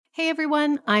Hey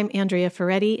everyone, I'm Andrea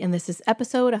Ferretti, and this is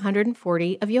episode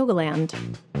 140 of Yogaland.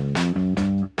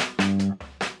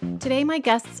 Today my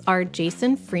guests are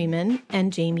Jason Freeman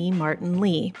and Jamie Martin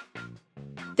Lee.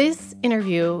 This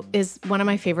interview is one of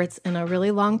my favorites in a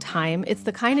really long time. It's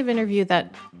the kind of interview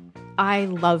that I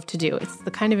love to do. It's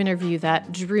the kind of interview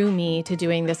that drew me to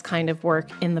doing this kind of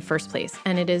work in the first place.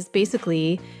 And it is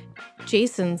basically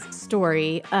Jason's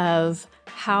story of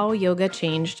how yoga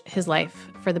changed his life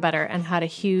for the better and had a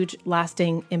huge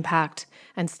lasting impact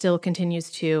and still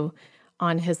continues to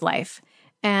on his life.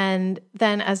 And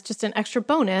then as just an extra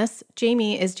bonus,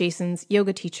 Jamie is Jason's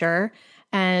yoga teacher.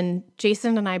 And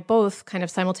Jason and I both kind of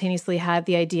simultaneously had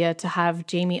the idea to have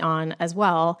Jamie on as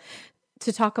well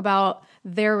to talk about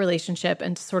their relationship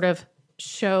and to sort of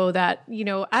show that,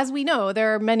 as we know,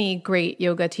 there are many great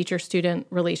yoga teacher-student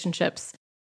relationships.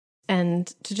 And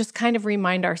to just kind of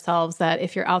remind ourselves that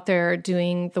if you're out there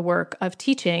doing the work of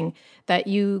teaching, that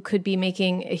you could be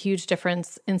making a huge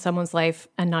difference in someone's life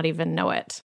and not even know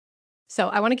it. So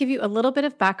I want to give you a little bit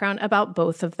of background about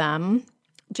both of them.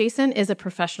 Jason is a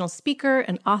professional speaker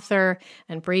and author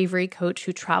and bravery coach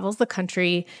who travels the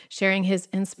country sharing his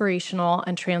inspirational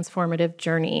and transformative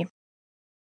journey.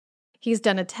 He's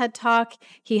done a TED Talk.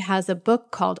 He has a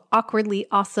book called Awkwardly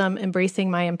Awesome,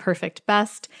 Embracing My Imperfect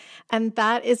Best. And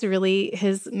that is really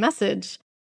his message.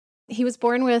 He was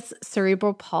born with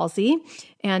cerebral palsy,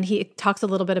 and he talks a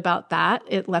little bit about that.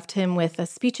 It left him with a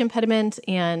speech impediment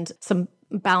and some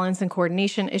balance and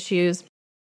coordination issues.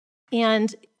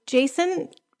 And Jason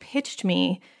pitched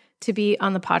me to be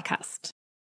on the podcast.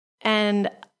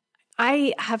 And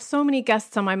I have so many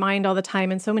guests on my mind all the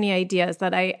time and so many ideas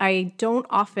that I don't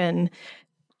often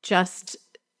just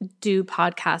do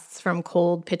podcasts from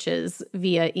cold pitches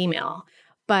via email.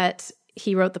 But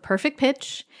he wrote the perfect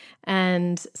pitch.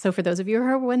 And so for those of you who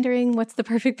are wondering what's the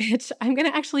perfect pitch, I'm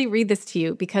going to actually read this to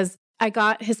you because I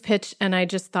got his pitch and I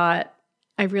just thought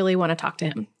I really want to talk to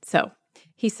him. So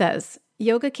he says,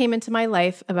 yoga came into my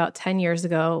life about 10 years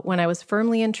ago when I was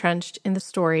firmly entrenched in the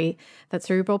story that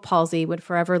cerebral palsy would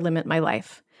forever limit my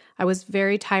life. I was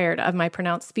very tired of my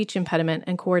pronounced speech impediment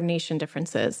and coordination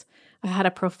differences. I had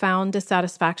a profound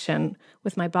dissatisfaction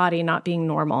with my body not being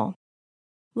normal.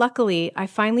 Luckily, I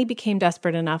finally became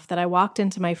desperate enough that I walked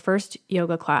into my first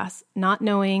yoga class, not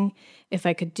knowing if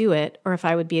I could do it or if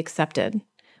I would be accepted.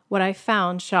 What I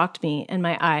found shocked me, and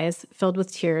my eyes filled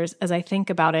with tears as I think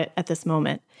about it at this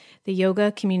moment. The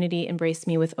yoga community embraced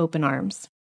me with open arms.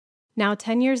 Now,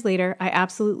 10 years later, I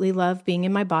absolutely love being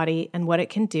in my body and what it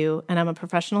can do, and I'm a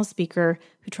professional speaker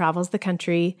who travels the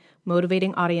country,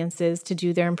 motivating audiences to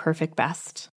do their imperfect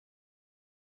best.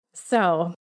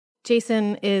 So,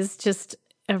 Jason is just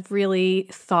a really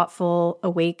thoughtful,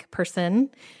 awake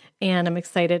person, and I'm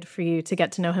excited for you to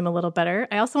get to know him a little better.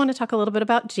 I also want to talk a little bit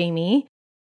about Jamie.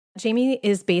 Jamie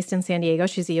is based in San Diego.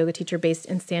 She's a yoga teacher based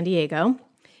in San Diego.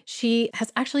 She has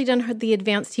actually done the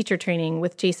advanced teacher training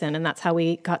with Jason, and that's how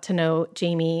we got to know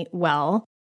Jamie well.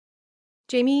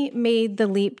 Jamie made the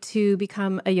leap to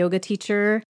become a yoga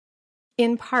teacher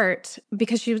in part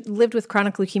because she lived with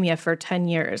chronic leukemia for 10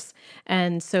 years.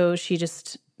 And so she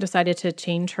just decided to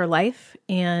change her life,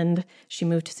 and she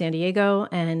moved to San Diego,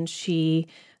 and she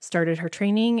started her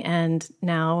training, and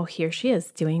now here she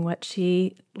is doing what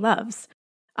she loves.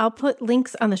 I'll put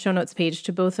links on the show notes page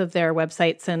to both of their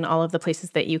websites and all of the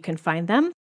places that you can find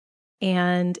them,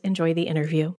 and enjoy the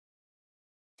interview.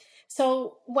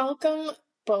 So welcome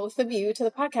both of you to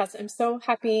the podcast. I'm so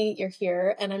happy you're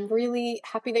here, and I'm really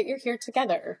happy that you're here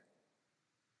together.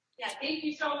 Yeah, thank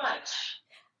you so much.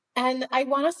 And I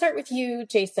want to start with you,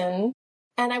 Jason,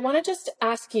 and I want to just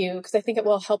ask you, because I think it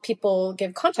will help people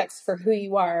give context for who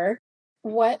you are.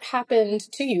 What happened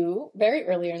to you very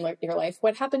early in your life?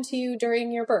 What happened to you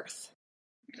during your birth?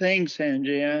 Thanks,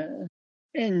 Andrea.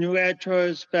 In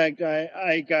retrospect,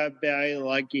 I got very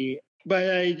lucky, but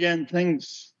I didn't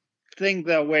think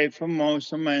that way for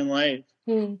most of my life.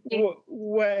 Mm-hmm.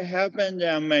 What happened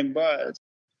at my birth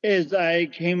is I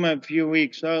came a few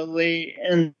weeks early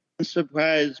and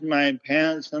surprised my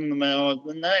parents in the middle of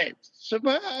the night.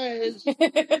 Surprise!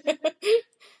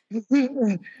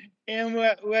 And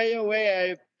right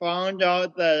away, I found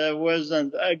out that it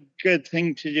wasn't a good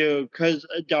thing to do because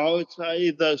adults are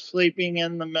either sleeping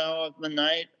in the middle of the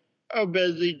night or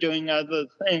busy doing other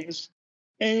things.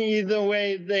 And either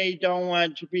way, they don't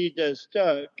want to be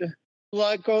disturbed.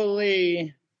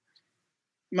 Luckily,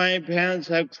 my parents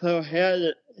have clear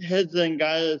heads and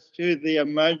got us to the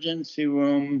emergency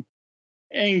room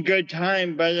in good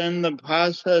time, but in the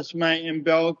process, my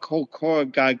umbilical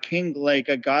cord got kinked like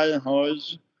a garden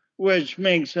hose, which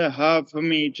makes it hard for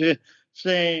me to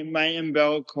say my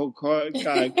umbilical cord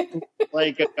got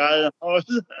like a garden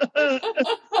hose.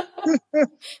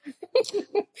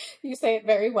 You say it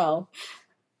very well.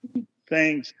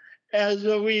 Thanks. As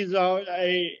a result,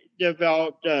 I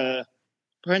developed a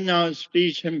pronounced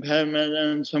speech impediment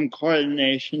and some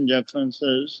coordination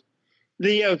differences.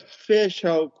 The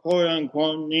official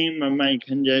quote-unquote name of my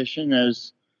condition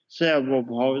is cerebral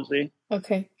palsy.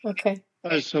 Okay.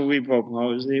 Or cerebral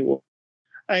palsy.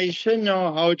 I should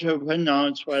know how to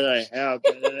pronounce what I have,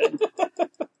 but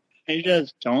I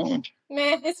just don't.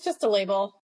 Meh, it's just a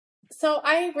label. So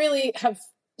I really have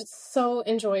so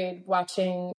enjoyed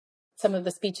watching some of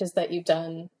the speeches that you've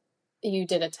done. You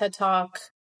did a TED Talk.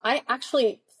 I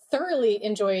actually thoroughly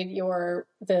enjoyed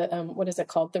what is it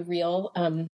called? The reel.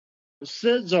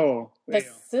 Sizzle reel. The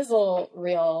sizzle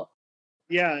reel.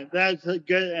 Yeah, that's a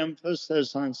good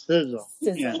emphasis on sizzle.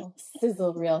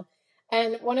 Sizzle reel.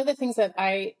 And one of the things that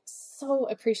I so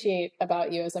appreciate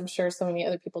about you, as I'm sure so many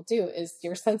other people do, is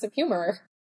your sense of humor.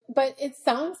 But it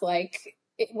sounds like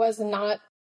it was not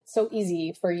so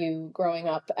easy for you growing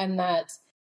up, and that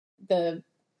the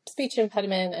speech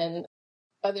impediment and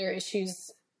other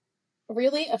issues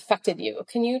really affected you.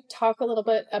 Can you talk a little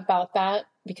bit about that?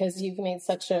 Because you've made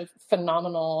such a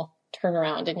phenomenal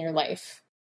turnaround in your life.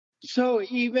 So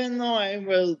even though I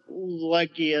was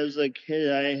lucky as a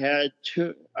kid,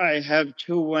 I have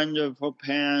two wonderful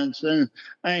parents, and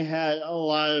I had a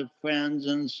lot of friends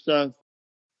and stuff.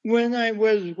 When I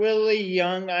was really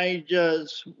young, I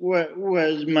just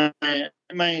was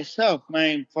myself.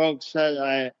 My folks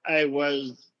said I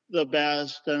was the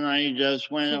best, and I just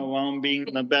went around being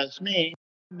the best me.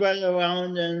 But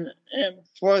around in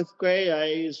fourth grade,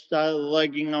 I started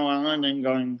looking around and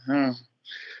going,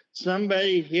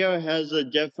 somebody here has a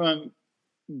different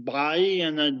body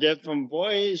and a different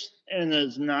voice, and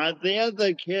it's not the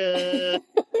other kid.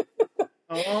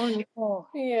 Oh, no.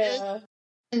 Yeah.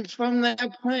 And from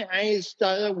that point, I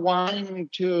started wanting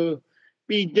to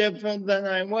be different than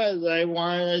I was. I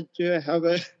wanted to have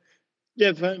a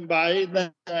different body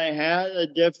than I had, a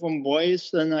different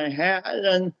voice than I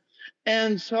had.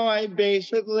 And so I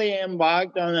basically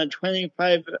embarked on a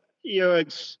 25-year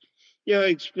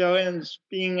experience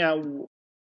being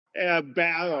a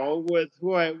battle with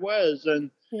who I was.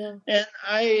 And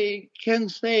I can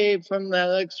say from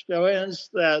that experience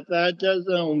that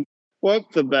doesn't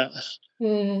work the best.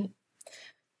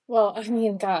 Well, I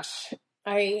mean, gosh,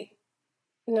 I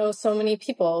know so many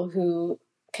people who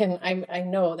I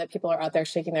know that people are out there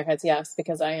shaking their heads, yes,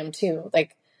 because I am too.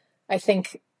 Like, I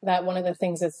think that one of the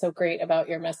things that's so great about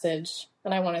your message,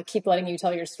 and I want to keep letting you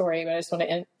tell your story, but I just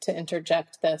want to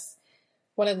interject this.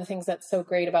 One of the things that's so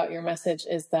great about your message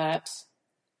is that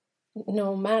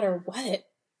no matter what,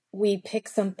 we pick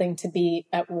something to be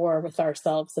at war with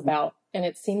ourselves about. And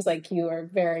it seems like you are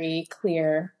very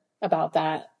clear about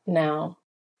that now.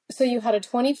 So you had a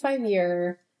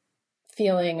 25-year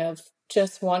feeling of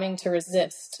just wanting to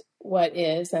resist what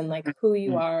is and like who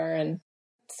you are. And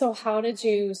so how did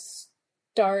you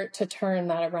start to turn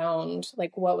that around?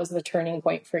 Like, what was the turning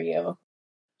point for you?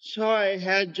 So I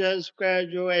had just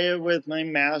graduated with my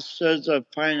Master's of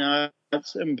Fine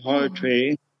Arts in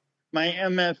Poetry, my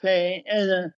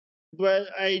MFA, but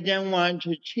I didn't want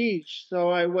to teach. So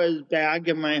I was back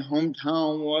in my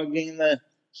hometown working the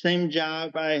same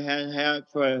job I had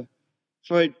for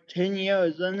 10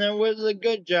 years. And it was a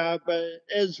good job, but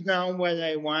it's not what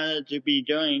I wanted to be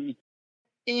doing.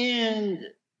 And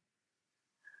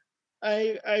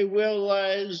I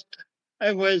realized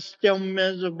I was still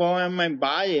miserable in my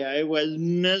body. I was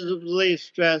miserably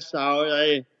stressed out.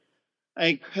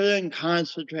 I couldn't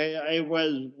concentrate. I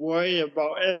was worried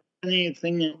about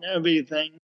anything and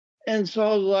everything. And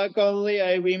so luckily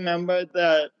I remembered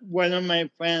that one of my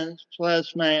friends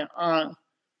plus my aunt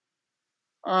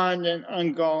and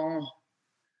uncle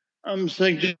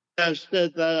suggested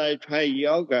that I try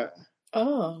yoga.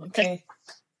 Oh, okay.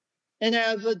 And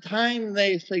at the time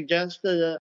they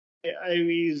suggested it, I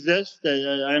resisted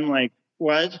it. I'm like,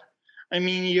 what? I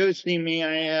mean, you see me,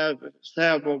 I have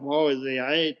cerebral palsy.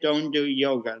 I don't do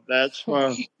yoga. That's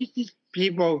for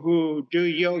people who do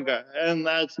yoga, and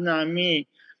that's not me.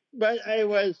 But I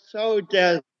was so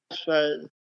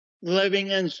desperate living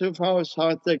in Sioux Falls,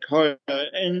 South Dakota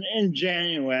in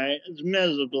January. It's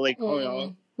miserably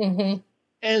cold. Mm-hmm.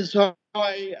 And so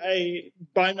I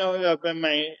bundled up in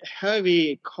my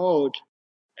heavy coat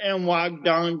and walked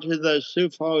down to the Sioux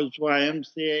Falls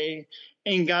YMCA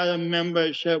and got a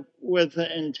membership with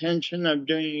the intention of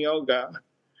doing yoga.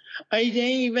 I didn't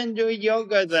even do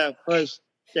yoga that first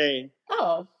day.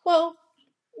 Oh, well,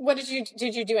 what did you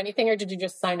do anything, or did you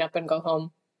just sign up and go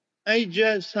home? I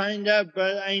just signed up,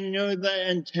 but I knew my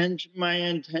intention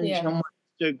was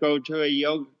to go to a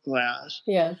yoga class.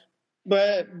 Yeah.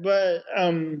 But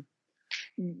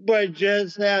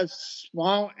just that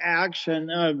small action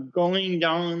of going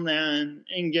down there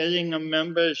and getting a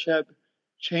membership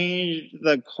changed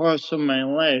the course of my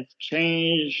life,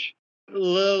 changed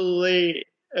literally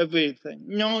everything.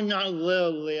 No, not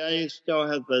literally. I still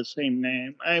have the same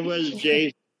name. I was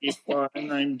Jason before,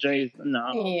 and I'm Jason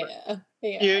now. Yeah.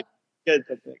 You get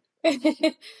the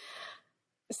picture.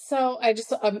 So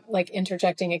I'm like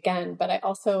interjecting again, but I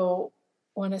also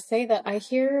want to say that I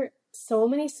hear so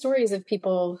many stories of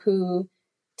people who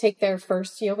take their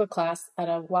first yoga class at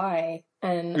a Y,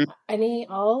 and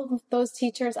all of those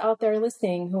teachers out there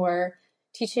listening who are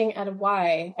teaching at a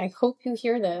Y, I hope you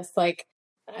hear this. Like,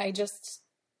 I just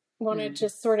want to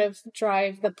just sort of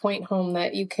drive the point home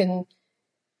that you can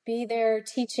be there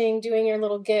teaching, doing your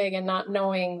little gig, and not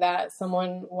knowing that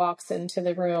someone walks into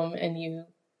the room and you,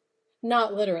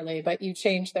 not literally, but you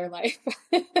change their life.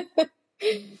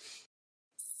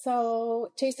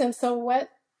 So, Jason, what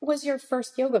was your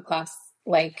first yoga class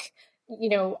like? You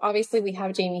know, obviously we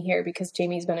have Jamie here because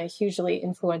Jamie's been a hugely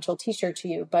influential teacher to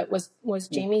you, but was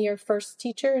Jamie your first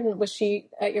teacher, and was she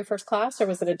at your first class, or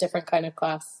was it a different kind of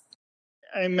class?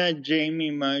 I met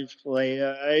Jamie much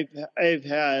later. I've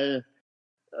had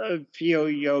a few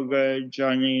yoga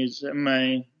journeys in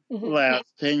my last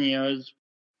 10 years.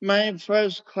 My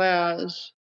first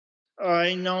class,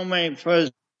 I know my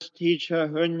first teacher,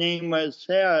 her name was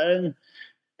Sarah,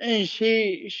 and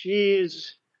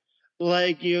she's,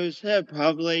 like you said,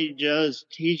 probably just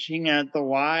teaching at the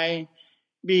Y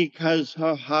because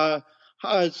her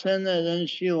heart's in it and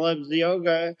she loves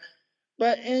yoga.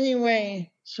 But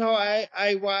anyway, so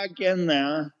I walk in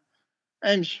there.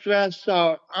 I'm stressed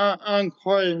out,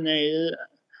 uncoordinated.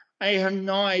 I have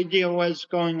no idea what's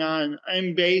going on.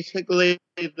 I'm basically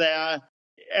there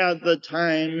at the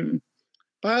time,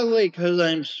 partly because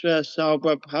I'm stressed out,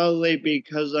 but partly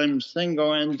because I'm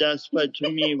single and desperate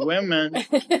to meet women.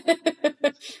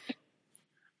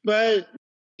 But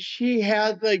she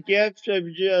had the gift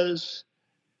of just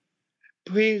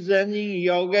presenting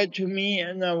yoga to me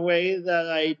in a way that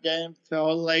I didn't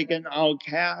feel like an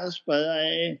outcast, but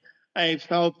I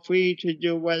felt free to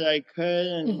do what I could,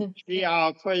 and she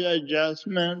offered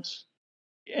adjustments.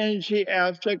 And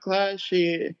after class,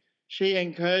 she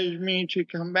encouraged me to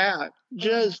come back.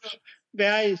 Just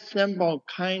very simple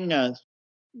kindness,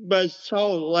 but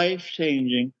so life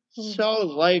changing. So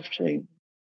life changing.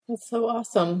 That's so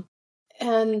awesome.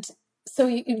 And so,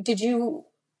 did you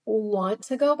want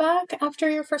to go back after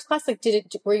your first class? Like,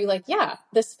 were you like, yeah,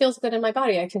 this feels good in my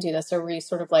body, I can do this? Or were you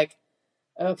sort of like,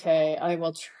 okay, I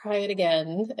will try it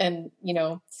again and,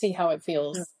 see how it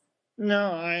feels?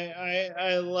 No,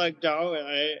 I lucked out.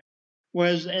 I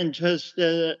was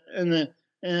interested in it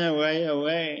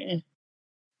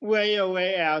way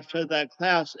away after that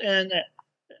class. And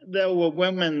there were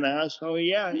women there. So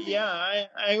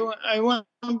I went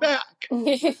back.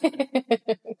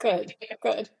 Good.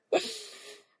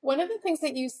 One of the things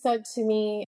that you said to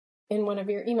me in one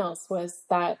of your emails was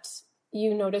that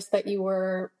you noticed that you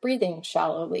were breathing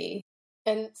shallowly.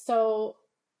 And so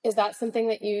is that something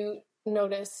that you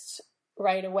noticed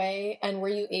right away? And were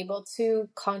you able to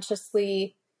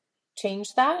consciously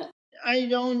change that? I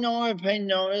don't know if I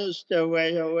noticed it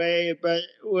right away, but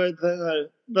within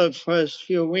the first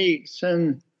few weeks,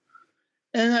 and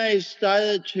I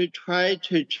started to try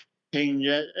to change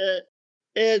it.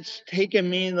 It's taken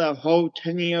me the whole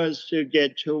 10 years to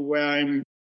get to where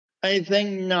I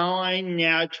think now I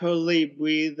naturally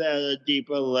breathe at a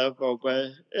deeper level,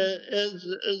 but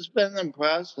it's been a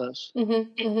process.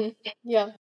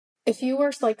 Yeah. If you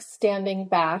were like standing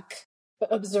back,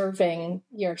 observing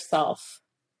yourself,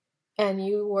 and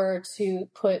you were to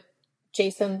put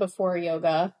Jason before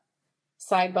yoga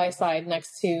side by side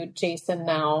next to Jason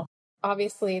now,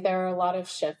 obviously there are a lot of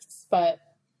shifts, but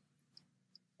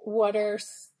what are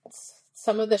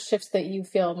some of the shifts that you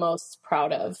feel most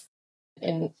proud of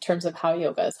in terms of how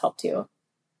yoga has helped you?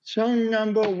 So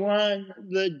number one,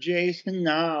 the Jason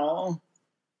now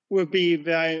would be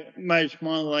very much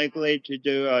more likely to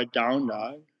do a down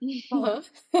dog.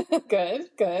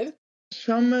 Good.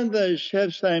 Some of the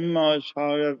shifts I'm most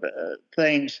proud of,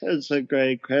 thanks, it's a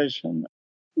great question.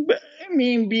 But, I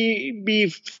mean,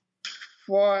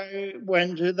 before I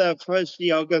went to the first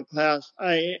yoga class,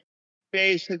 I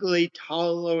basically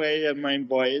tolerated my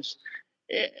voice.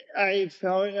 I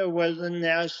felt it was a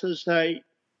necessary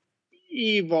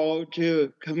evil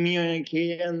to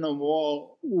communicate in the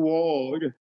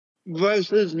world.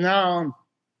 Versus now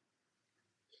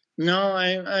No,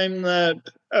 I'm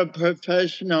a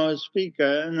professional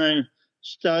speaker, and I'm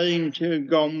starting to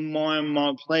go more and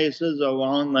more places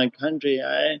around the country.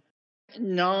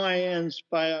 Now I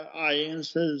inspire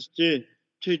audiences to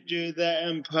do their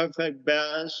imperfect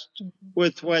best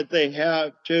with what they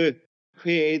have to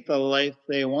create the life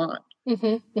they want.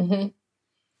 Mm-hmm, mm-hmm.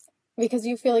 Because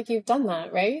you feel like you've done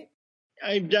that, right?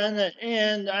 I've done it,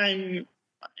 and I'm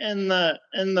in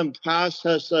the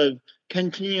process of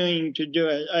continuing to do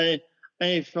it.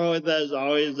 I feel there's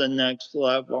always the next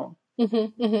level.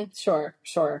 Mm-hmm, mm-hmm.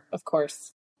 Sure, of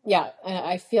course. Yeah,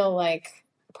 I feel like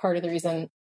part of the reason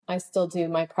I still do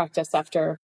my practice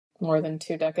after more than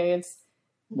 2 decades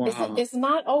is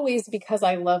not always because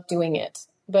I love doing it,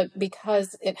 but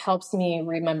because it helps me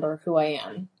remember who I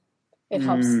am. It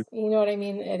helps, you know what I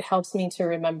mean? It helps me to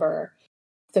remember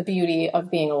the beauty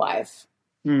of being alive.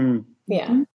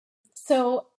 Yeah.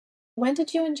 So when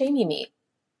did you and Jamie meet?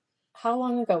 How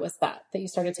long ago was that you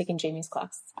started taking Jamie's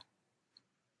class?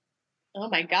 Oh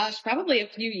my gosh, probably a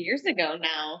few years ago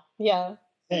now. Yeah.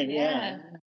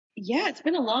 Yeah, it's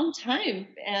been a long time.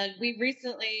 And we've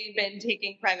recently been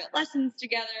taking private lessons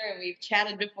together, and we've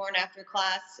chatted before and after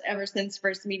class ever since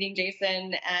first meeting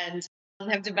Jason, and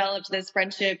have developed this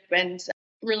friendship and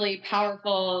really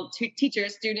powerful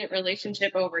teacher-student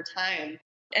relationship over time.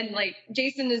 And like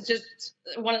Jason is just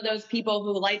one of those people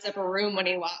who lights up a room when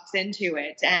he walks into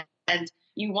it, and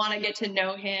you want to get to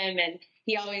know him, and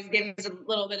he always gives a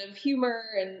little bit of humor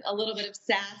and a little bit of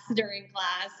sass during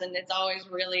class, and it's always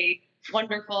really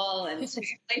wonderful, and his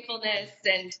playfulness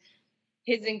and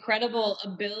his incredible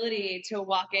ability to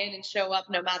walk in and show up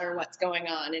no matter what's going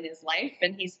on in his life,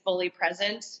 and he's fully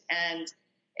present, and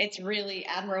it's really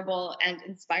admirable and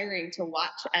inspiring to watch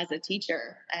as a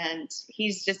teacher. And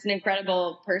he's just an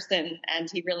incredible person, and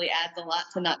he really adds a lot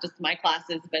to not just my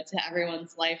classes, but to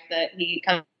everyone's life that he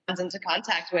comes into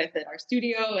contact with at our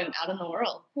studio and out in the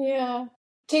world. Yeah.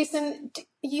 Jason,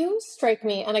 you strike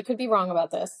me, and I could be wrong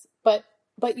about this, but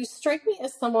you strike me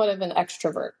as somewhat of an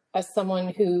extrovert, as someone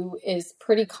who is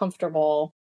pretty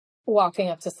comfortable walking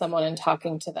up to someone and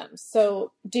talking to them.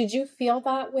 So did you feel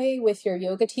that way with your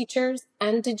yoga teachers?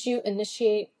 And did you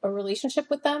initiate a relationship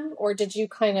with them? Or did you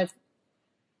kind of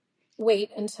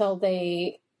wait until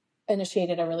they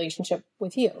initiated a relationship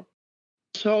with you?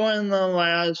 So in the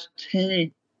last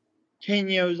 10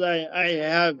 years,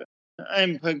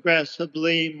 I'm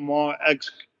progressively more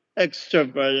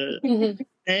extroverted. Mm-hmm.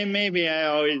 And maybe I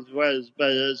always was,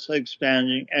 but it's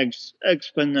expanding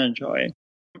exponentially.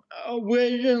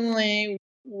 Originally,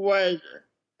 was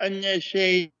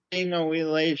initiating a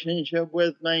relationship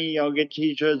with my yoga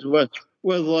teachers would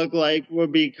look like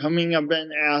would be coming up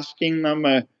and asking them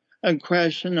a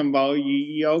question about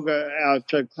yoga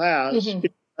after class, mm-hmm.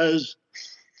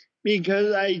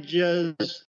 because I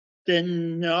just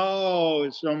didn't know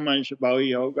so much about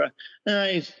yoga, and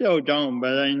I still don't,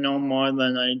 but I know more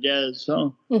than I did.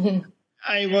 So mm-hmm.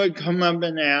 I would come up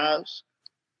and ask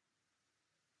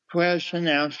question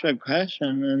after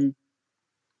question,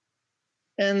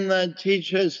 and the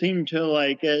teachers seemed to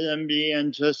like it and be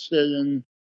interested in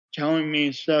telling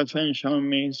me stuff and showing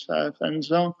me stuff, and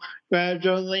so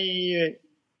gradually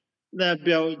that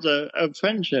builds a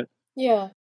friendship. Yeah,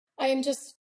 I am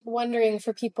just wondering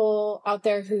for people out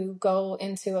there who go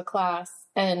into a class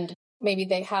and maybe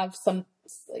they have some,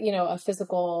 a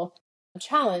physical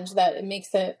challenge that it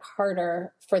makes it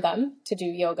harder for them to do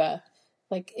yoga.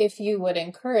 Like if you would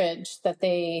encourage that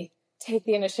they take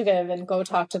the initiative and go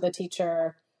talk to the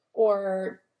teacher,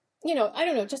 or, I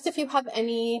don't know, just if you have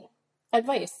any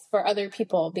advice for other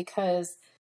people, because,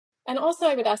 and also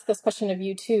I would ask this question of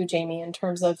you too, Jamie, in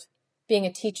terms of being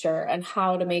a teacher and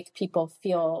how to make people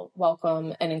feel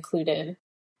welcome and included.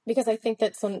 Because I think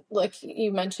that like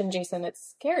you mentioned, Jason,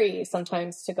 it's scary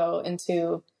sometimes to go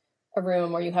into a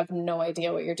room where you have no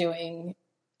idea what you're doing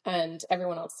and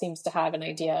everyone else seems to have an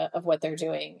idea of what they're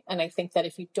doing. And I think that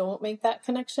if you don't make that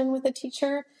connection with a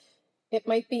teacher, it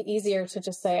might be easier to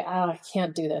just say, I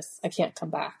can't do this. I can't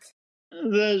come back.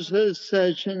 This is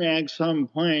such an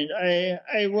excellent point.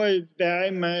 I would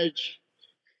very much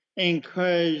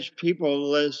encourage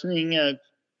people listening,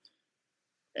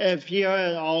 if you're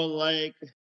at all like,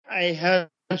 I have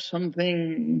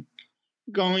something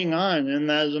going on and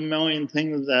there's a million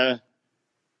things,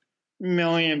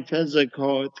 million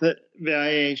physical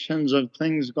variations of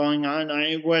things going on,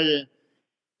 I would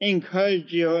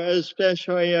encourage you,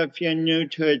 especially if you're new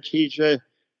to a teacher,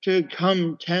 to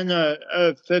come 10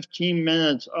 or 15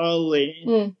 minutes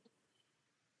early.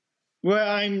 Well,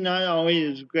 I'm not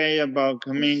always great about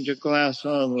coming to class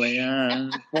early,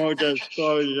 full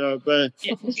disclosure, but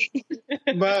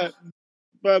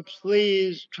but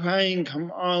please try and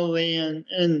come early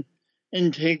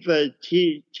and take the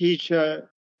teacher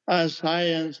aside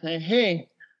and say, hey,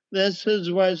 this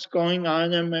is what's going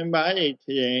on in my body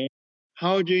today.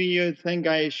 How do you think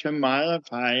I should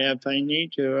modify if I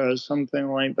need to, or something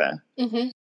like that? Mm-hmm.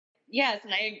 Yes,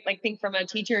 and I think from a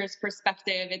teacher's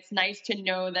perspective, it's nice to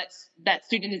know that that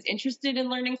student is interested in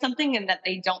learning something and that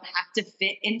they don't have to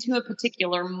fit into a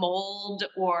particular mold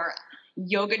or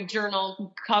yoga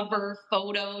journal cover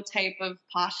photo type of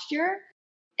posture.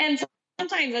 And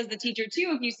sometimes as the teacher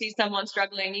too, if you see someone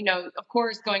struggling, of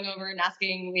course, going over and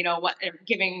asking,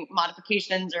 giving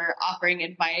modifications or offering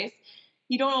advice,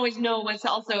 you don't always know what's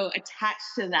also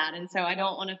attached to that. And so I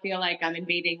don't want to feel like I'm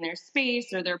invading their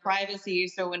space or their privacy.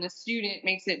 So when a student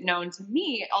makes it known to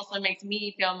me, it also makes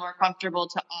me feel more comfortable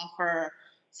to offer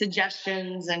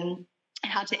suggestions and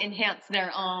how to enhance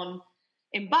their own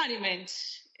embodiment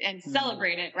and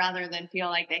celebrate it rather than feel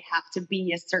like they have to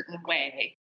be a certain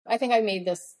way. I think I made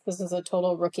this is a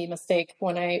total rookie mistake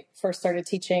when I first started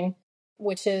teaching,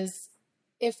 which is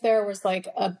if there was like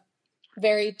a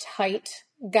very tight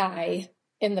guy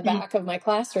in the back of my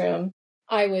classroom,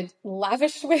 I would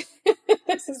lavish with,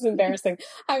 this is embarrassing,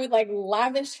 I would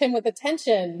lavish him with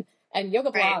attention and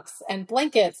yoga blocks and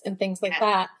blankets and things like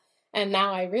that. And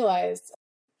now I realized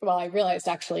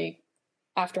actually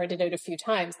after I did it a few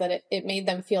times that it made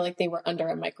them feel like they were under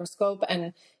a microscope,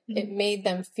 and it made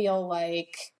them feel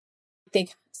like they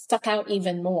stuck out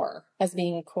even more as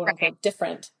being quote unquote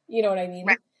different. You know what I mean?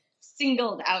 Right.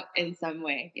 Singled out in some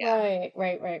way. Yeah.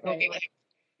 Right.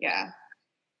 Yeah.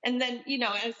 And then,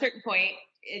 at a certain point,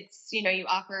 it's, you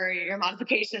offer your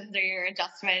modifications or your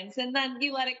adjustments, and then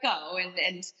you let it go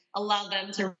and allow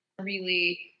them to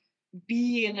really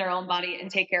be in their own body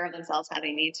and take care of themselves how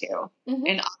they need to,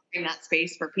 and offering that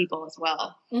space for people as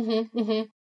well.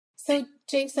 So,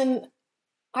 Jason,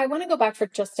 I want to go back for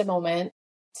just a moment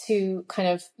to kind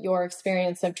of your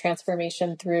experience of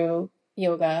transformation through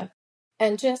yoga.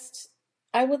 And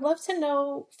I would love to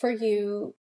know for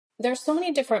you, there's so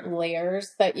many different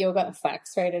layers that yoga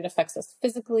affects, right? It affects us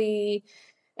physically,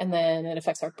 and then it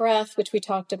affects our breath, which we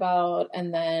talked about.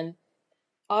 And then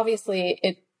obviously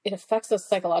it affects us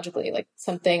psychologically, like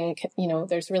something,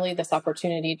 there's really this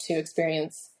opportunity to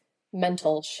experience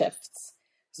mental shifts.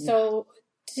 So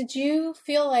did you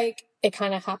feel like it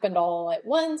kind of happened all at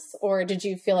once, or did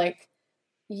you feel like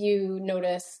you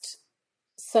noticed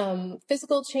some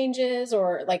physical changes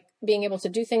or like being able to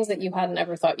do things that you hadn't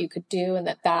ever thought you could do, and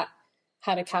that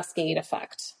had a cascade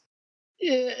effect?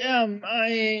 Yeah,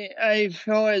 I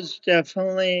feel it's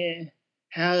definitely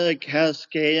had a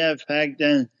cascade effect,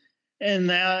 and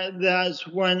that's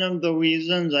one of the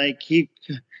reasons I keep,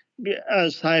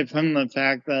 aside from the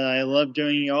fact that I love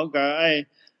doing yoga,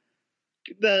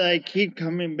 that I keep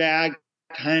coming back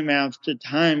time after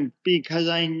time, because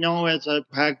I know it's a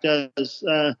practice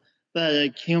that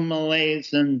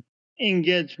accumulates and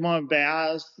gets more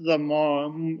vast the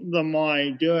more I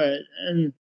do it.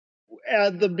 And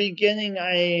at the beginning,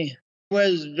 I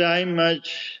was very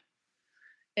much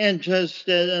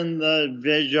interested in the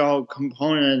visual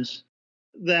components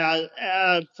that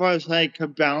at first I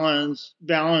could balance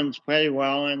pretty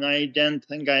well, and I didn't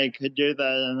think I could do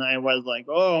that, and I was like,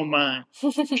 oh my.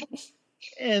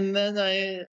 And then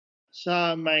I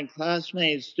saw my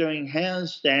classmates doing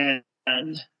handstand,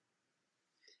 and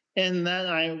then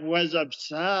I was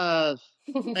obsessed.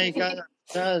 I got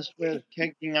obsessed with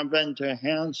kicking up into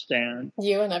handstand.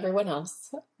 You and everyone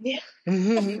else. Yeah.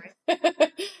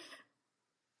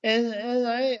 And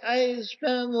I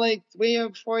spent like 3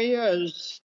 or 4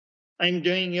 years. I'm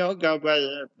doing yoga, but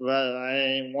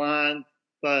I want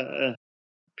the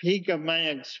peak of my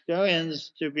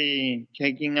experience to be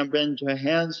kicking up into a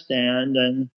handstand,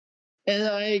 and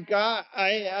I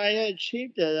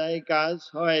achieved it. I got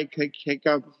so I could kick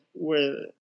up with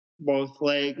both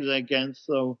legs against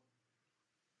the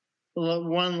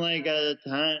one leg at a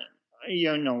time.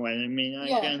 You know what I mean?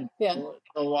 Against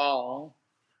the wall.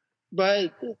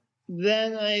 But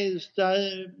then I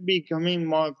started becoming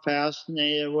more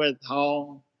fascinated with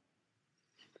how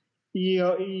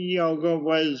yoga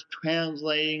was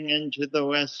translating into the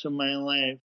rest of my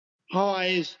life. How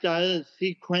I started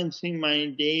sequencing my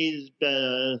days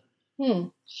better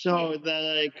so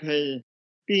that I could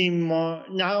be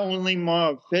not only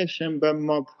more efficient, but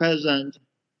more present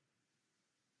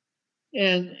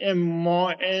and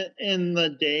more in the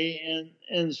day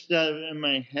instead of in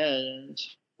my head. And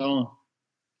so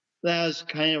that's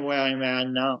kind of where I'm at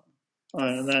now.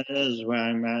 That is where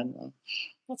I'm at now.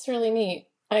 That's really neat.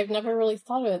 I've never really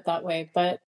thought of it that way,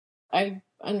 but I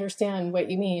understand what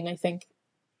you mean. I think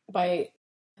by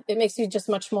it makes you just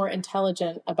much more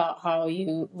intelligent about how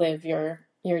you live your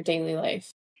daily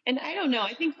life. And I don't know,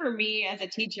 I think for me as a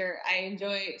teacher, I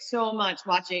enjoy so much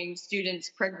watching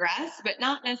students progress, but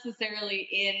not necessarily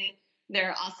in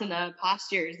their asana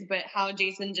postures, but how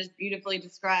Jason just beautifully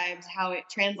describes how it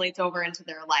translates over into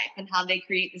their life and how they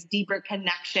create this deeper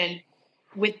connection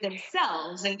with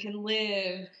themselves and can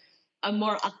live a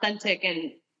more authentic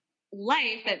and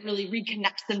life that really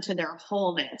reconnects them to their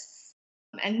wholeness.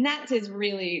 And that is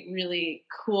really, really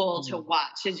cool to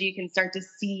watch, as you can start to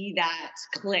see that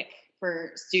click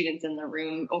for students in the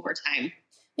room over time.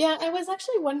 Yeah, I was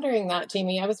actually wondering that,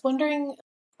 Jamie. I was wondering,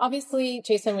 obviously,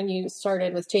 Jason, when you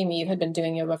started with Jamie, you had been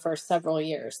doing yoga for several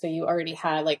years. So you already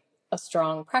had like a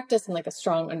strong practice and like a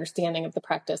strong understanding of the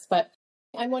practice. But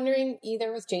I'm wondering,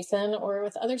 either with Jason or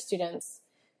with other students,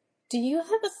 do you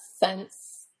have a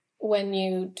sense when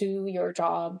you do your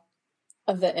job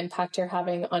of the impact you're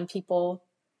having on people?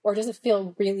 Or does it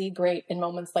feel really great in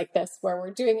moments like this where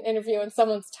we're doing an interview and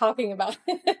someone's talking about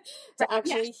it to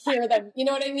actually hear them? You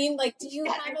know what I mean? Like, do you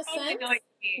have a sense?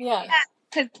 Yeah.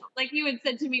 Because like you had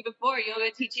said to me before, yoga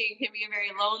teaching can be a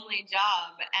very lonely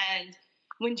job. And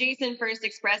when Jason first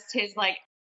expressed his like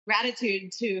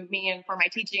gratitude to me and for my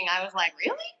teaching, I was like,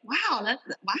 really? Wow.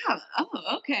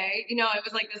 Oh, okay. You know, it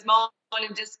was like this moment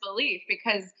of disbelief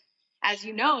because, as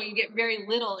you know, you get very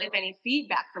little, if any,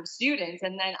 feedback from students.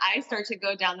 And then I start to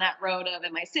go down that road of,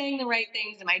 am I saying the right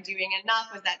things? Am I doing enough?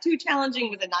 Was that too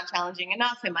challenging? Was it not challenging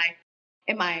enough? Am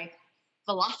I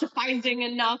philosophizing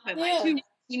enough? Am I too,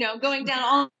 going down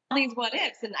all these what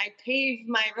ifs? And I pave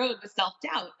my road with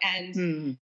self-doubt.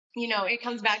 And, it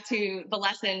comes back to the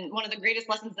lesson. One of the greatest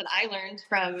lessons that I learned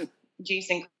from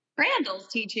Jason Crandall's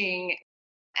teaching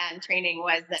and training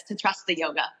was that to trust the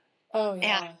yoga. Oh,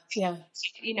 yeah. And,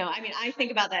 I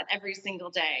think about that every single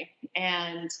day,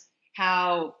 and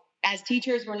how as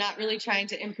teachers, we're not really trying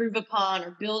to improve upon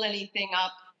or build anything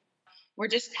up. We're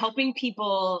just helping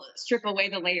people strip away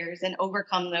the layers and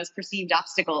overcome those perceived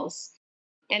obstacles.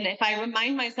 And if I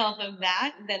remind myself of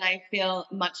that, then I feel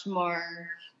much more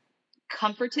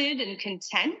comforted and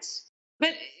content.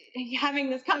 But having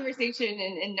this conversation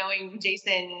and knowing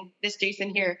this Jason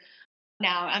here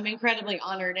now, I'm incredibly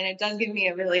honored, and it does give me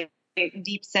a really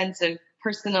deep sense of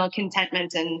personal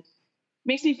contentment and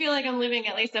makes me feel like I'm living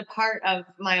at least a part of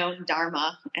my own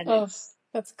dharma. And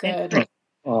that's good.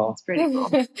 It's pretty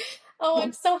cool.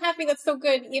 I'm so happy. That's so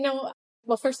good.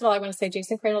 Well, first of all, I want to say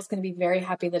Jason Crandall is going to be very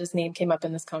happy that his name came up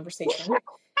in this conversation.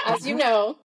 As you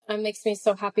know, it makes me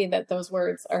so happy that those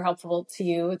words are helpful to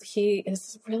you.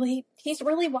 He's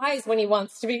really wise when he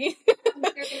wants to be.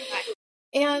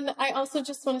 And I also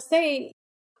just want to say,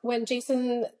 when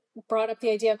Jason brought up the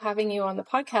idea of having you on the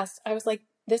podcast, I was like,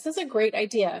 this is a great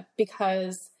idea,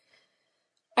 because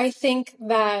I think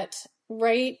that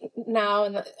right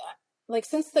now,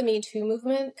 since the Me Too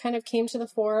movement kind of came to the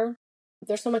fore,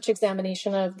 there's so much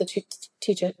examination of the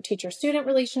teacher-student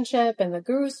relationship and the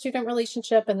guru-student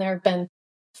relationship, and there have been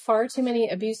far too many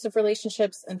abusive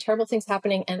relationships and terrible things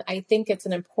happening, and I think it's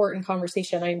an important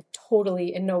conversation. I'm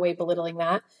totally in no way belittling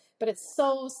that, but it's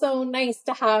so, so nice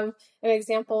to have an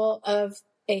example of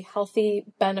a healthy,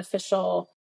 beneficial,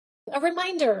 a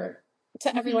reminder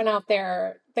to everyone out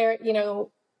there. There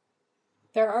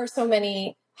are so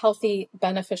many healthy,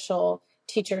 beneficial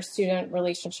teacher-student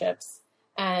relationships.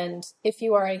 And if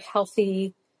you are a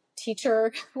healthy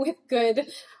teacher with good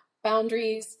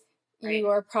boundaries, right, you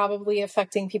are probably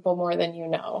affecting people more than you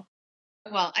know.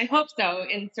 Well, I hope so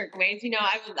in certain ways.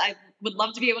 I would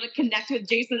love to be able to connect with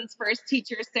Jason's first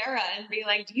teacher, Sarah, and be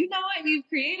like, do you know what you've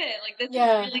created? Like, this is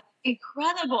really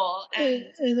incredible. And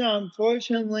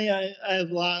unfortunately, I've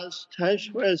lost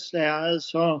touch with Sarah,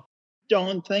 so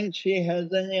don't think she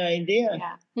has any idea.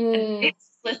 Yeah.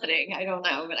 It's listening. I don't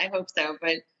know, but I hope so.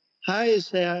 But hi,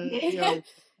 Sarah.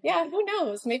 Yeah, who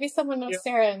knows? Maybe someone knows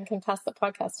Sarah and can pass the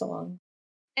podcast along.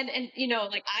 And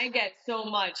I get so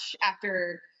much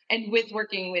after and with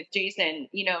working with Jason,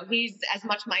 he's as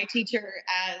much my teacher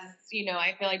as,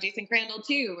 I feel like Jason Crandall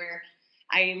too, where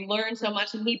I learn so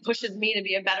much and he pushes me to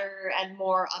be a better and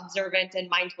more observant and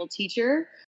mindful teacher.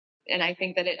 And I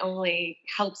think that it only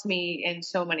helps me in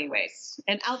so many ways,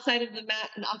 and outside of the mat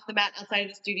and off the mat, outside of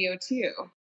the studio too.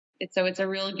 It's a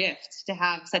real gift to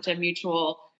have such a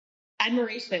mutual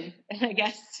admiration, I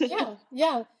guess.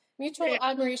 Yeah. Mutual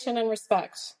admiration and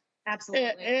respect.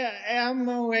 Absolutely.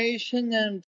 Admiration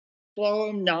and flow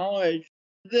of knowledge.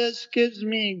 This gives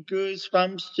me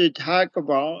goosebumps to talk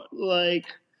about. Like,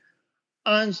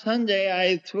 on Sunday,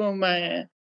 I threw my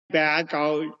back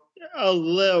out a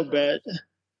little bit.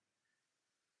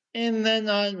 And then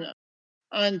on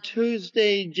on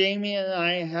Tuesday, Jamie and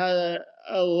I had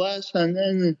a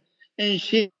lesson, and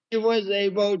she was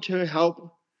able to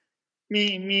help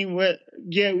me with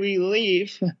get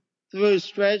relief through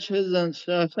stretches and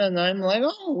stuff. And I'm like,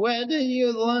 oh, where did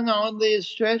you learn all these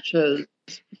stretches?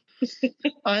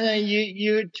 On a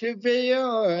YouTube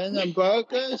video or in a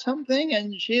book or something?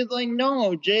 And she's like,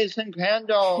 no, Jason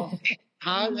Crandall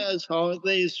taught us all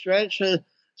these stretches.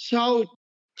 So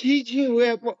teaching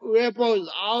ripples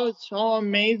out so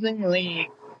amazingly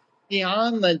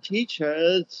beyond the teacher.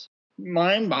 It's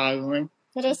mind-boggling.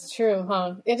 It is true,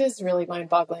 huh? It is really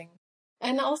mind-boggling.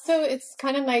 And also, it's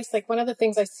kind of nice. Like, one of the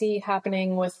things I see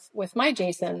happening with my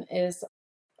Jason is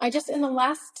in the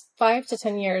last 5 to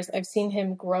 10 years, I've seen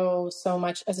him grow so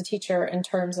much as a teacher in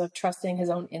terms of trusting his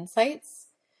own insights.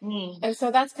 And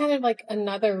so that's kind of like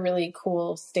another really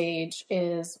cool stage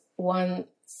is once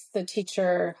the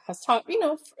teacher has taught,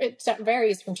 it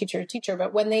varies from teacher to teacher,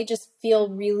 but when they just feel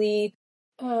really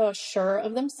sure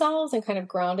of themselves and kind of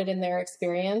grounded in their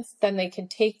experience, then they can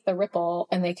take the ripple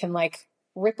and they can like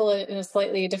ripple it in a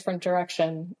slightly different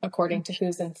direction according to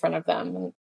who's in front of them.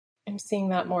 And I'm seeing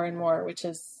that more and more,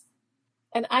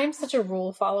 and I'm such a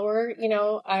rule follower,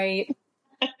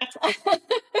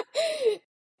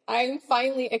 I'm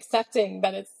finally accepting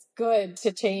that it's good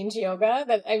to change yoga,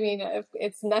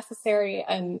 it's necessary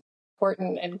and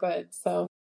important and good. So,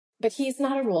 but he's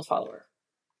not a rule follower.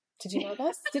 Did you know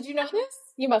this? Did you know this?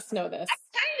 You must know this.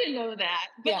 I kind of know that.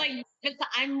 But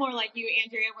I'm more like you,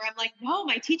 Andrea, where I'm like, no,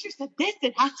 my teacher said this.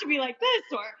 It has to be like this,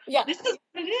 or this is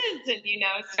what it is. And,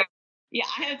 so yeah,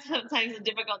 I have sometimes a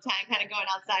difficult time kind of going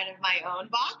outside of my own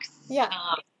box. Yeah.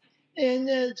 And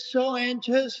it's so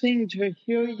interesting to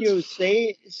hear you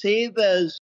say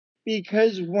this,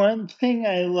 because one thing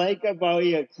I like about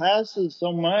your classes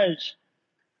so much,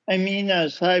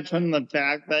 aside from the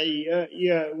fact that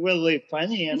you're really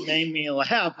funny and made me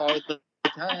laugh all the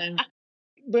time,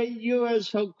 but you are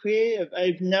so creative.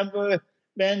 I've never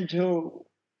been to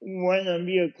one of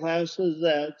your classes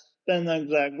that's been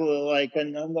exactly like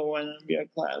another one of your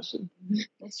classes.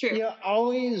 That's true. You're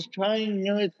always trying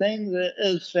new things.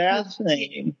 It's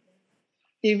fascinating.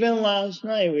 Even last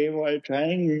night we were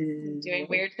doing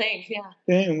weird things,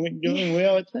 doing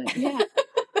weird things. Yeah.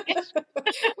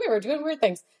 We were doing weird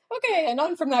things. Okay, and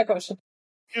on from that question.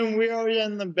 And we are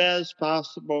in the best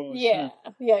possible. Yeah.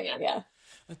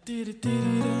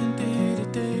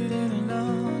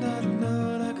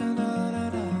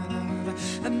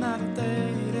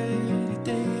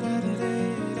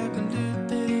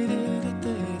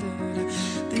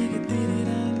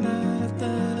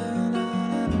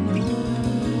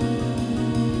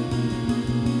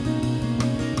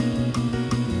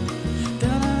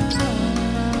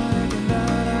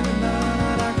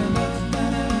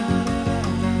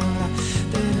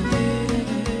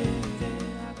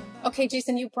 Okay,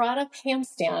 Jason, you brought up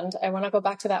handstand. I want to go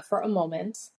back to that for a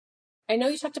moment. I know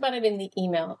you talked about it in the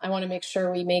email. I want to make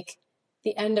sure we make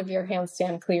the end of your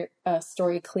handstand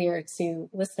story clear to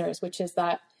listeners, which is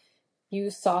that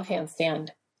you saw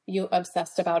handstand. You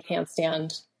obsessed about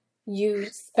handstand. You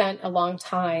spent a long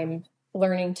time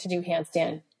learning to do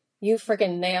handstand. You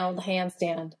freaking nailed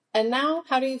handstand. And now,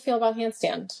 how do you feel about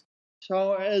handstand?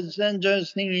 So it's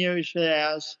interesting you should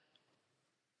ask,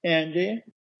 Andy,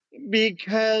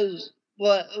 because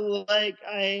like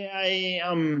I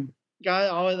got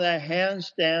all the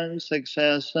handstand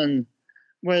success and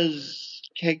was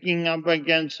kicking up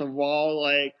against the wall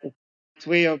like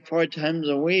 3 or 4 times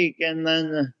a week, and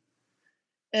then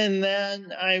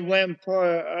I went for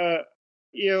a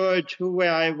year or two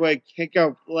where I would kick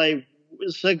up like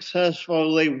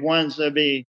successfully once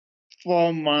every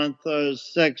 4 months or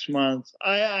 6 months.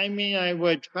 I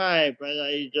would try, but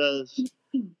I just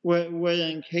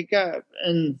wouldn't kick up.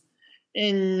 And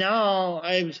now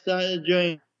I've started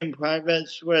doing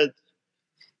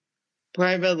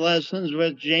private lessons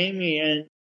with Jamie, and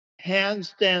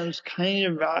handstands kind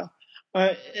of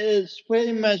it's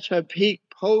pretty much a peak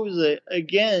pose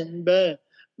again, but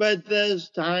this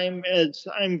time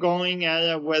I'm going at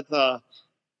it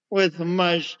with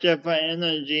much different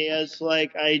energy. It's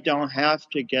like I don't have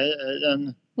to get it.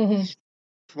 And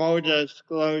full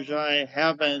disclosure, I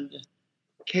haven't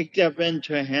kicked up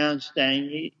into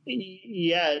handstand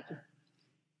yet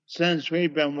since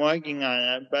we've been working on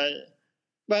it,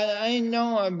 but I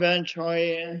know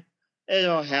eventually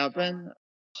it'll happen.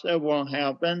 It won't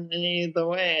happen, and either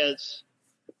way,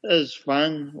 it's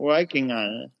fun working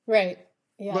on it. Right.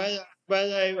 Yeah.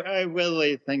 But I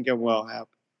really think it will happen.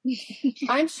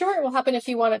 I'm sure it will happen if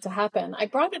you want it to happen. I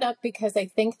brought it up because I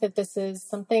think that this is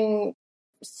something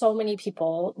so many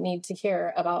people need to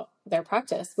hear about their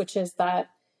practice, which is that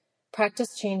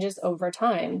practice changes over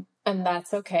time, and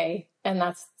that's okay. And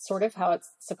that's sort of how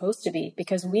it's supposed to be,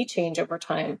 because we change over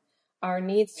time. Our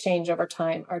needs change over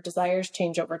time. Our desires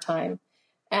change over time.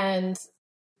 And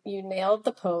you nailed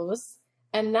the pose,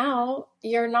 and now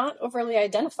you're not overly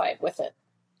identified with it.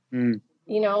 And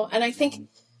I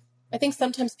think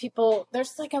sometimes people,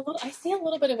 there's like I see a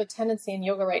little bit of a tendency in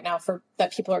yoga right now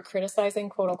that people are criticizing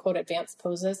quote unquote advanced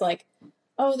poses. Like,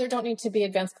 oh, there don't need to be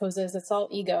advanced poses. It's all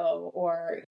ego.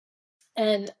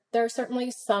 And there are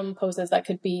certainly some poses that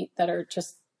are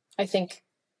just, I think,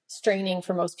 straining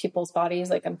for most people's bodies.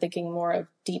 Like, I'm thinking more of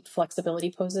deep flexibility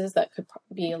poses that could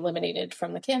be eliminated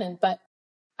from the canon. But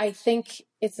I think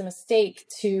it's a mistake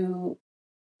to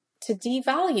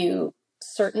devalue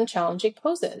certain challenging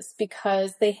poses,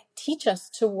 because they teach us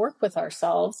to work with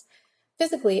ourselves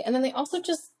physically. And then they also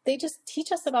just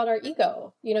teach us about our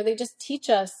ego. They just teach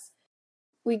us,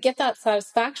 we get that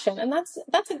satisfaction, and that's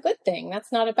a good thing.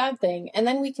 That's not a bad thing. And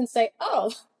then we can say,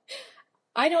 oh,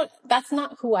 that's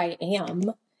not who I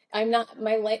am. I'm not,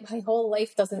 my whole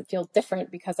life doesn't feel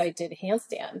different because I did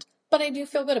handstand, but I do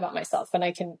feel good about myself, and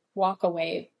I can walk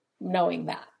away knowing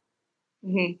that.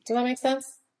 Mm-hmm. Does that make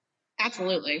sense?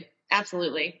 Absolutely.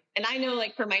 Absolutely. And I know,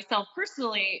 like, for myself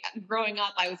personally, growing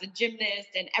up, I was a gymnast,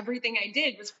 and everything I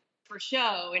did was for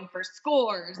show and for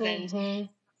scores. Mm-hmm. And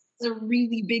it's a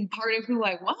really big part of who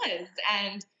I was.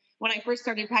 And when I first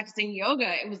started practicing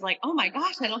yoga, it was like, oh my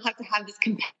gosh, I don't have to have this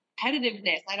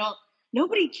competitiveness.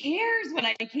 Nobody cares what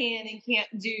I can and can't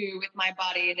do with my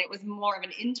body. And it was more of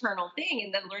an internal thing.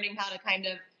 And then learning how to kind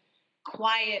of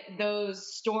quiet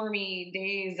those stormy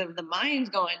days of the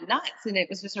mind going nuts. And it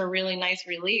was just a really nice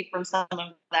relief from some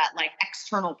of that, like,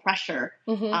 external pressure,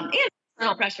 and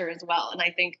internal pressure as well. And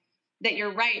I think that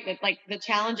you're right, that, like, the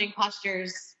challenging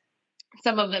postures,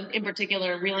 some of them in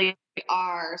particular, really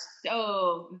are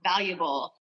so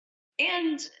valuable.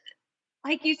 And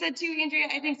like you said too, Andrea,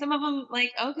 I think some of them,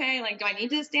 like, okay, like, do I need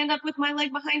to stand up with my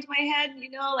leg behind my head? Maybe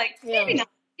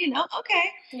not. Okay.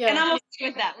 Yeah. And I'm okay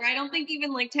with that, where I don't think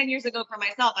even like 10 years ago for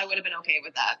myself, I would have been okay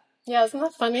with that. Yeah. Isn't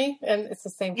that funny? And it's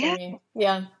the same for me.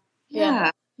 Yeah.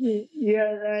 Yeah.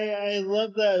 I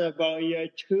love that about your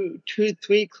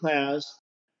 2-3 class,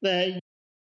 that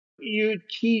you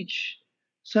teach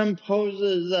some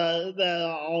poses that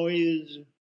are always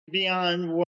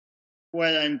beyond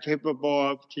what I'm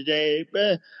capable of today.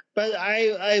 But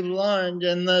I've learned,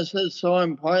 and this is so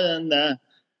important,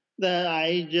 that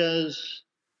I just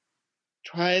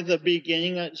try the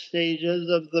beginning stages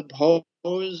of the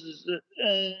pose,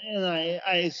 and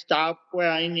I stop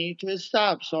where I need to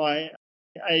stop, so I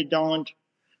don't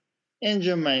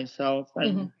injure myself.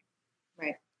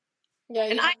 Right. Yeah.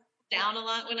 And I down a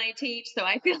lot when I teach, so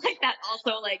I feel like that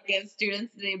also, like, gives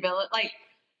students the ability, like,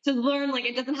 to learn, like,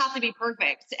 it doesn't have to be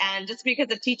perfect. And just because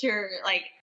a teacher, like,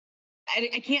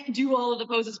 I can't do all of the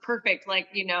poses perfect, like,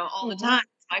 all the time,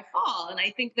 so I fall. And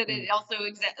I think that it also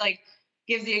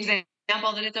gives the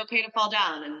example that it's okay to fall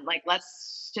down, and, like,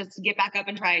 let's just get back up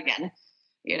and try again,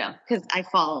 because I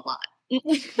fall a lot.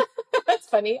 That's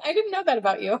funny. I didn't know that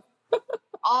about you.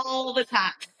 All the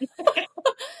time.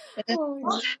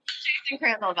 Jason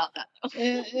Crandall about that.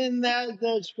 And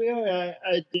that's really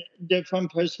a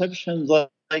different perceptions. Like,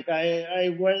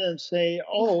 I wouldn't say,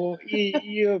 oh,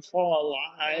 you fall a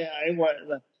lot. I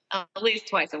wouldn't. At least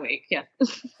twice a week, yeah.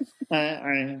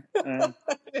 I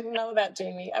didn't know that,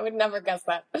 Jamie. I would never guess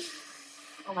that.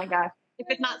 Oh my gosh. If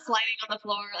it's not sliding on the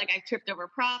floor, like, I've tripped over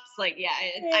props, like,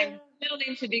 my middle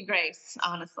name should be Grace,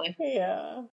 honestly.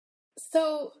 Yeah.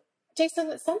 So,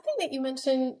 Jason, something that you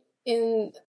mentioned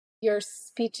in your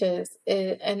speeches,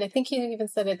 and I think you even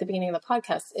said at the beginning of the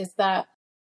podcast, is that,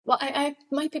 well, I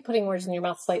might be putting words in your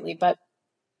mouth slightly, but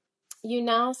you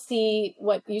now see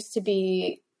what used to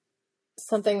be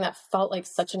something that felt like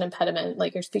such an impediment,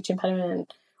 like your speech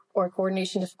impediment or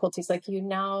coordination difficulties, like, you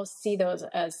now see those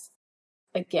as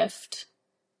a gift.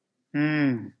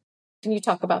 Can you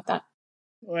talk about that?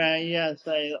 Well, yes,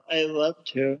 I love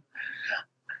to.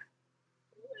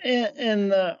 In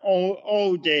the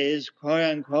old days, quote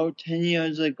unquote, 10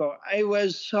 years ago, I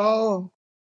was so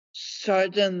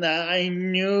certain that I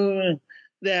knew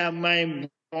that my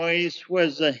voice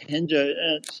was a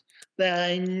hindrance, that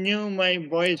I knew my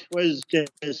voice was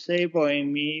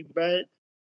disabling me, but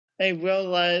I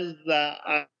realized that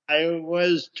I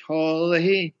was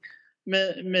totally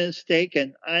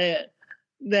mistaken.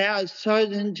 That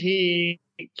certainty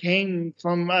came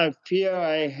from a fear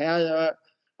I had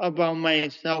about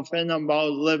myself and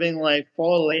about living life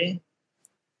fully.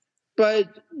 But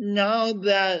now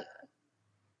that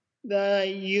I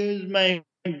use my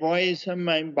voice and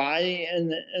my body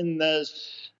in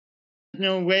this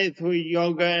new way through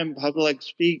yoga and public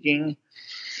speaking,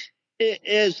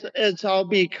 it's all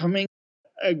becoming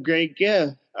a great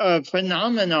gift, a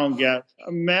phenomenal gift,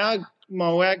 a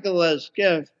miraculous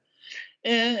gift.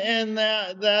 And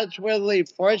that's really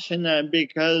fortunate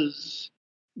because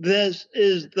this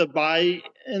is the body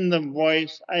and the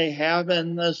voice I have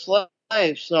in this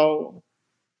life. So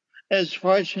it's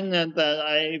fortunate that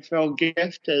I feel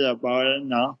gifted about it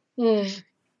now.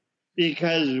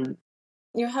 Because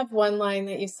you have one line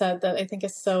that you said that I think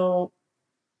is so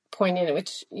poignant,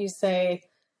 which you say,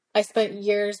 I spent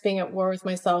years being at war with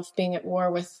myself, being at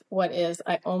war with what is.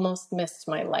 I almost missed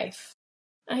my life.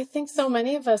 I think so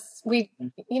many of us, we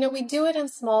do it in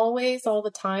small ways all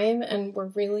the time, and we're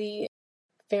really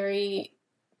very,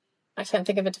 I can't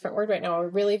think of a different word right now. We're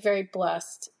really very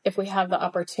blessed if we have the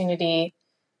opportunity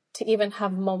to even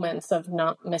have moments of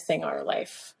not missing our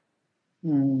life.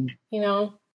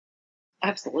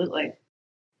 Absolutely.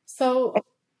 So,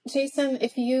 Jason,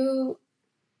 if you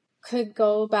could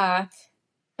go back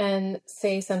and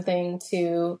say something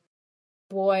to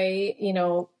boy,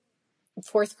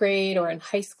 fourth grade or in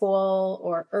high school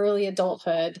or early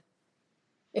adulthood,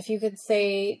 if you could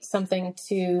say something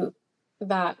to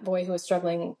that boy who was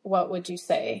struggling, what would you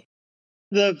say?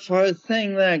 The first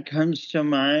thing that comes to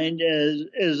mind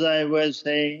is I would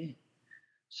say,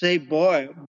 boy,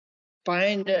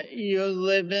 you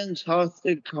live in South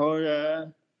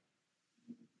Dakota.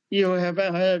 You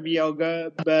haven't heard of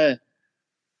yoga,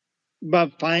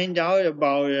 but find out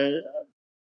about it.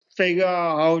 Figure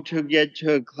out how to get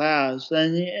to a class.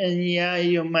 And yeah,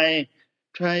 you might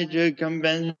try to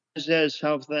convince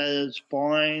yourself that it's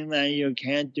boring, that you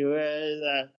can't do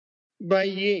it. But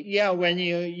when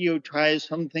you try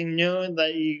something new, the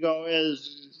ego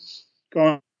is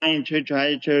going to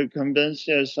try to convince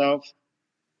yourself,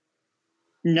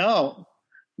 no,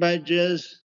 but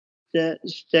just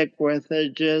stick with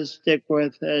it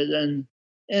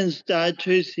and start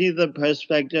to see the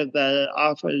perspective that it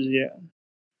offers you.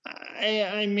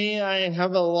 I mean, I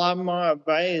have a lot more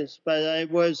advice, but I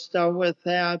would start with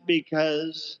that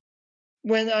because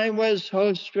when I was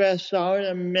so stressed out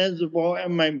and miserable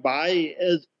in my body,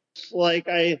 it's like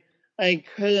I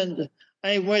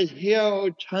would hear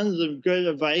tons of good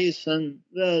advice, and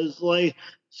there's like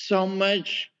so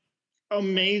much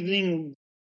amazing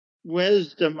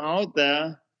wisdom out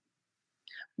there.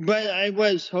 But I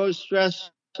was so stressed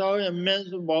out and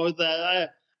miserable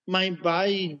that my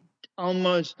body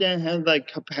almost didn't have the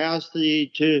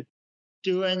capacity to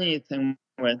do anything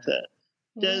with it.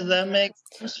 Does that make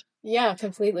sense? Yeah,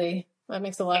 completely. That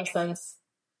makes a lot of sense.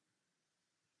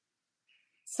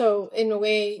 So in a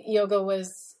way, yoga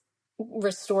was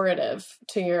restorative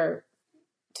to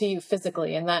you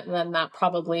physically, and then that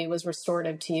probably was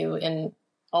restorative to you in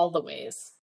all the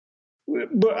ways.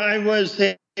 But I would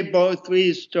say both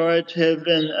restorative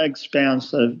and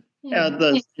expansive at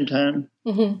the same time.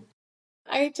 Mm-hmm.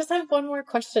 I just have one more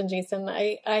question, Jason.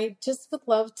 I just would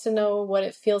love to know what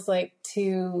it feels like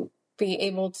to be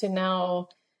able to now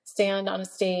stand on a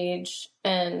stage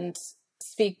and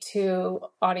speak to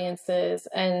audiences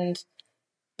and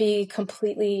be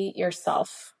completely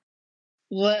yourself.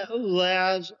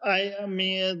 I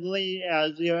immediately,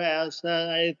 as you asked that,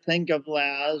 I think of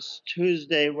last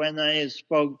Tuesday when I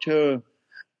spoke to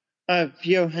a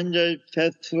few hundred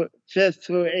fifth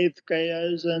through eighth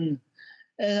graders, and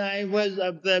I was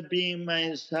up there being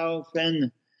myself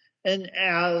and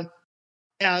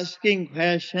asking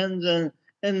questions,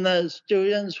 and the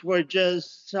students were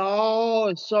just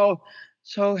so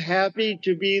happy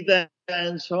to be there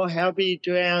and so happy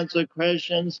to answer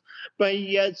questions, but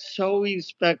yet so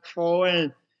respectful,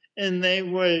 and they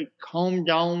would calm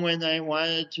down when I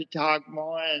wanted to talk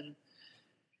more,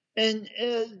 and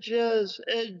it just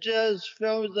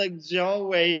feels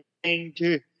exhilarating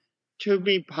to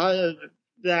be part of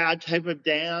that type of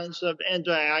dance, of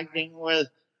interacting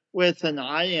with an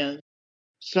audience.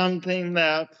 Something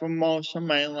that for most of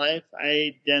my life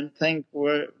I didn't think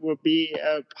would be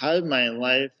a part of my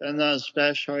life, and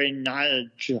especially not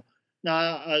a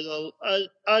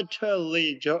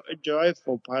utterly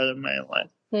joyful part of my life.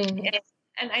 Yes.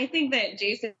 And I think that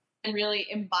Jason really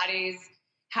embodies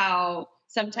how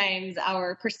sometimes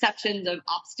our perceptions of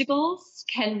obstacles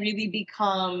can really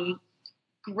become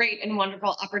great and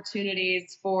wonderful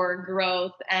opportunities for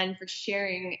growth and for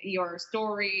sharing your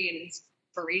story and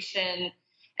inspiration,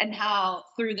 and how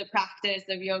through the practice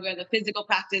of yoga, the physical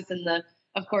practice and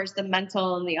of course the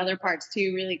mental and the other parts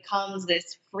too, really comes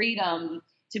this freedom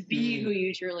to be who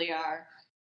you truly are.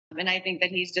 And I think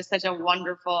that he's just such a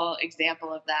wonderful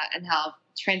example of that and how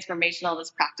transformational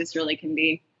this practice really can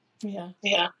be. Yeah.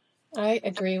 I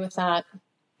agree with that.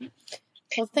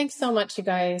 Well, thanks so much, you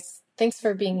guys. Thanks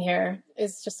for being here.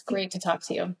 It's just great to talk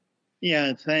to you.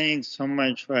 Yeah, thanks so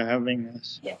much for having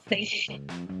us. Yes, thank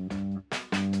you.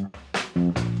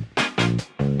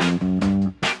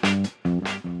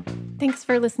 Thanks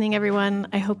for listening, everyone.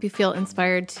 I hope you feel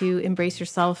inspired to embrace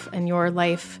yourself and your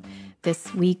life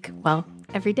this week. Well,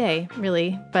 every day,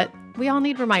 really, but we all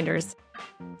need reminders.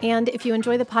 And if you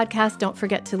enjoy the podcast, don't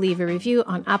forget to leave a review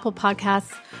on Apple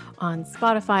Podcasts, on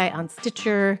Spotify, on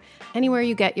Stitcher, anywhere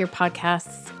you get your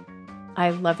podcasts.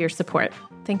 I love your support.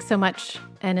 Thanks so much.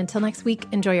 And until next week,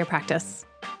 enjoy your practice.